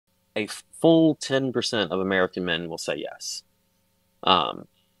A full 10% of American men will say yes. Um,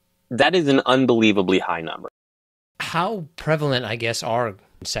 that is an unbelievably high number. How prevalent, I guess, are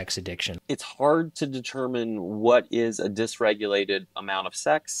sex addiction? It's hard to determine what is a dysregulated amount of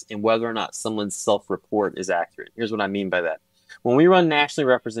sex and whether or not someone's self-report is accurate. Here's what I mean by that. When we run nationally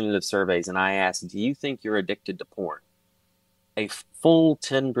representative surveys and I ask, do you think you're addicted to porn? A full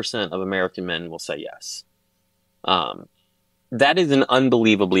 10% of American men will say yes. Um, that is an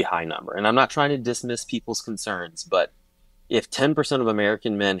unbelievably high number. And I'm not trying to dismiss people's concerns, but if 10% of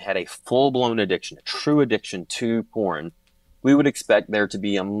American men had a full blown addiction, a true addiction to porn, we would expect there to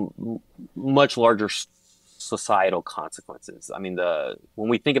be a much larger societal consequences. I mean, when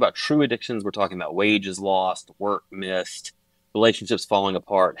we think about true addictions, we're talking about wages lost, work missed, relationships falling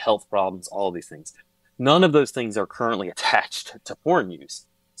apart, health problems, all of these things. None of those things are currently attached to porn use.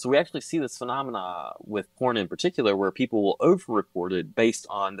 So we actually see this phenomena with porn in particular, where people will over-report it based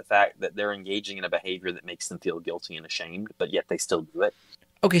on the fact that they're engaging in a behavior that makes them feel guilty and ashamed, but yet they still do it.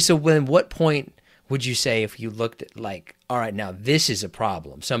 Okay, so when what point would you say if you looked at like, all right, now this is a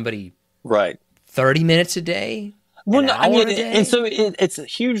problem? Somebody Right. 30 minutes a day, Well, an no, I hour mean, a and day? so it's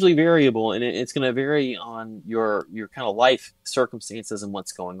hugely variable, and it's going to vary on your kind of life circumstances and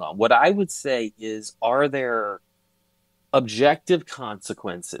what's going on. What I would say is, are there objective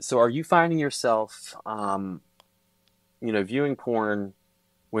consequences? So, are you finding yourself, viewing porn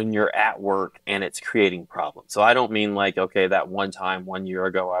when you're at work and it's creating problems? So, I don't mean like, okay, that one time 1 year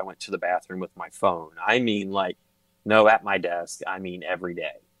ago I went to the bathroom with my phone. I mean like, no, at my desk. I mean every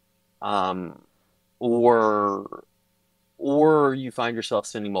day. Um, or you find yourself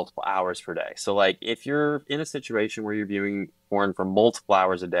spending multiple hours per day. So, like, if you're in a situation where you're viewing porn for multiple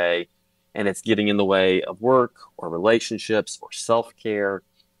hours a day and it's getting in the way of work or relationships or self care,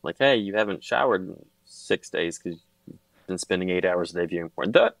 like, hey, you haven't showered in 6 days because you've been spending 8 hours a day viewing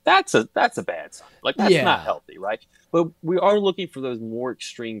porn. That's a bad sign. Like, that's not Yeah. healthy, right? But we are looking for those more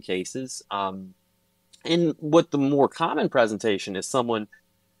extreme cases. And what the more common presentation is someone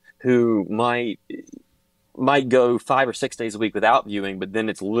who might go 5 or 6 days a week without viewing, but then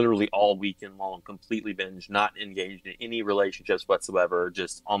it's literally all weekend long, completely binge, not engaged in any relationships whatsoever,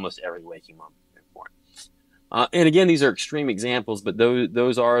 just almost every waking moment. And again, these are extreme examples, but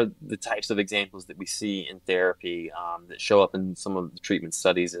those are the types of examples that we see in therapy, that show up in some of the treatment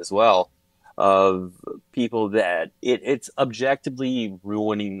studies as well, of people that it's objectively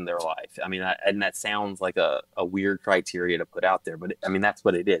ruining their life. I mean, and that sounds like a weird criteria to put out there, but I mean, that's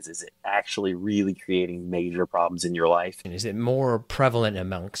what it is. Is it actually really creating major problems in your life? And is it more prevalent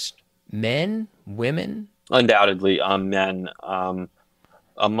amongst men, women? Undoubtedly, men,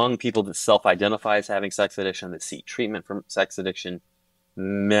 among people that self-identify as having sex addiction, that seek treatment for sex addiction,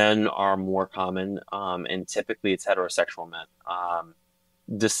 men are more common, and typically it's heterosexual men,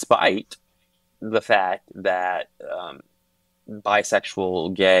 despite the fact that,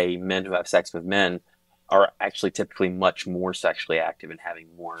 bisexual, gay men who have sex with men are actually typically much more sexually active and having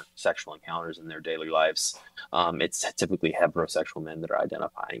more sexual encounters in their daily lives. It's typically heterosexual men that are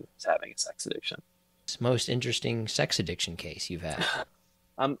identifying as having a sex addiction. Most interesting sex addiction case you've had?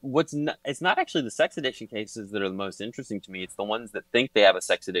 It's not actually the sex addiction cases that are the most interesting to me. It's the ones that think they have a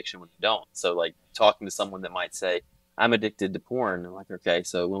sex addiction when they don't. So, like, talking to someone that might say, "I'm addicted to porn." I'm like, okay,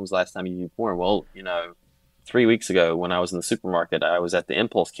 so when was the last time you viewed porn? Well, 3 weeks ago when I was in the supermarket, I was at the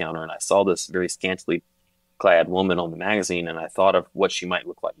impulse counter and I saw this very scantily clad woman on the magazine, and I thought of what she might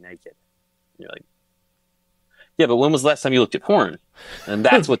look like naked. And you're like, yeah, but when was the last time you looked at porn? And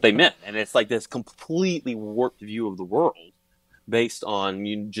that's what they meant. And it's like this completely warped view of the world based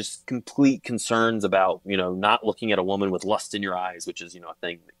on just complete concerns about not looking at a woman with lust in your eyes, which is a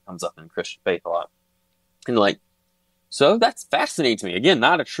thing that comes up in Christian faith a lot. And like, so that's fascinating to me. Again,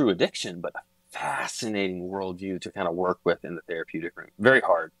 not a true addiction, but a fascinating worldview to kind of work with in the therapeutic room. Very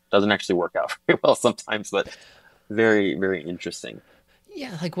hard. Doesn't actually work out very well sometimes, but very, very interesting.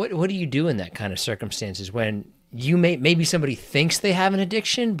 Yeah, like what do you do in that kind of circumstances when maybe somebody thinks they have an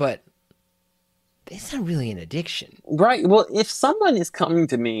addiction, but it's not really an addiction. Right. Well, if someone is coming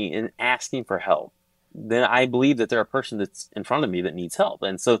to me and asking for help, then I believe that they're a person that's in front of me that needs help.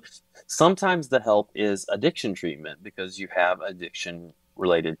 And so sometimes the help is addiction treatment because you have addiction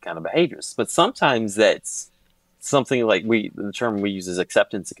related kind of behaviors. But sometimes that's something like the term we use is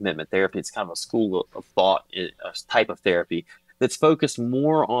acceptance and commitment therapy. It's kind of a school of thought, a type of therapy that's focused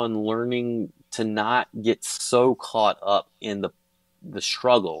more on learning to not get so caught up in the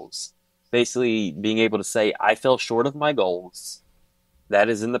struggles, basically being able to say, I fell short of my goals. That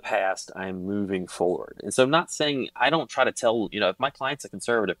is in the past. I'm moving forward. And so I'm not saying, I don't try to tell, if my client's a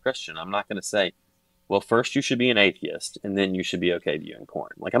conservative Christian, I'm not going to say, well, first you should be an atheist, and then you should be okay viewing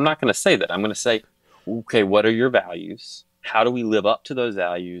porn. Like, I'm not going to say that. I'm going to say, okay, what are your values? How do we live up to those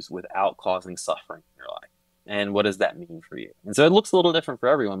values without causing suffering in your life? And what does that mean for you? And so it looks a little different for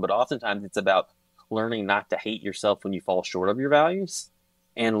everyone, but oftentimes it's about learning not to hate yourself when you fall short of your values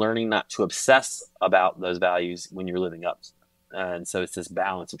and learning not to obsess about those values when you're living up to them. And so it's this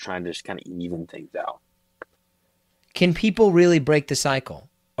balance of trying to just kind of even things out. Can people really break the cycle,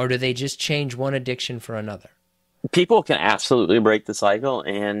 or do they just change one addiction for another? People can absolutely break the cycle,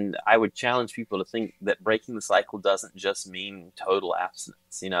 and I would challenge people to think that breaking the cycle doesn't just mean total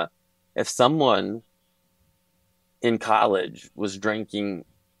abstinence. If someone in college was drinking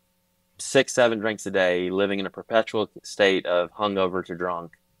 6, 7 drinks a day, living in a perpetual state of hungover to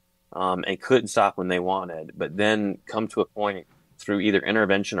drunk, and couldn't stop when they wanted, but then come to a point through either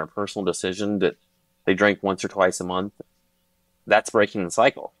intervention or personal decision that they drink once or twice a month, that's breaking the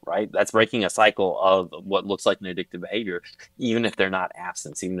cycle, right? That's breaking a cycle of what looks like an addictive behavior, even if they're not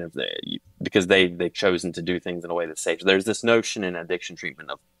abstinence, even if because they've chosen to do things in a way that's safe. So there's this notion in addiction treatment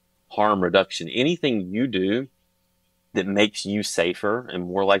of harm reduction. Anything you do that makes you safer and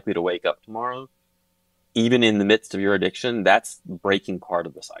more likely to wake up tomorrow, even in the midst of your addiction, that's breaking part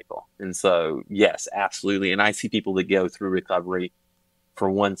of the cycle. And so, yes, absolutely. And I see people that go through recovery for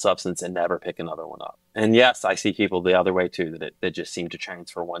one substance and never pick another one up. And yes, I see people the other way too, that just seem to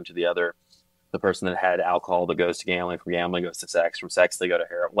transfer one to the other. The person that had alcohol that goes to gambling, from gambling goes to sex, from sex they go to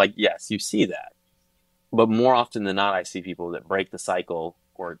heroin. Like, yes, you see that. But more often than not, I see people that break the cycle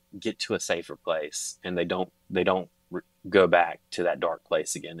or get to a safer place, and they don't go back to that dark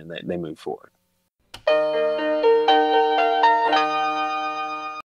place again, and they move forward.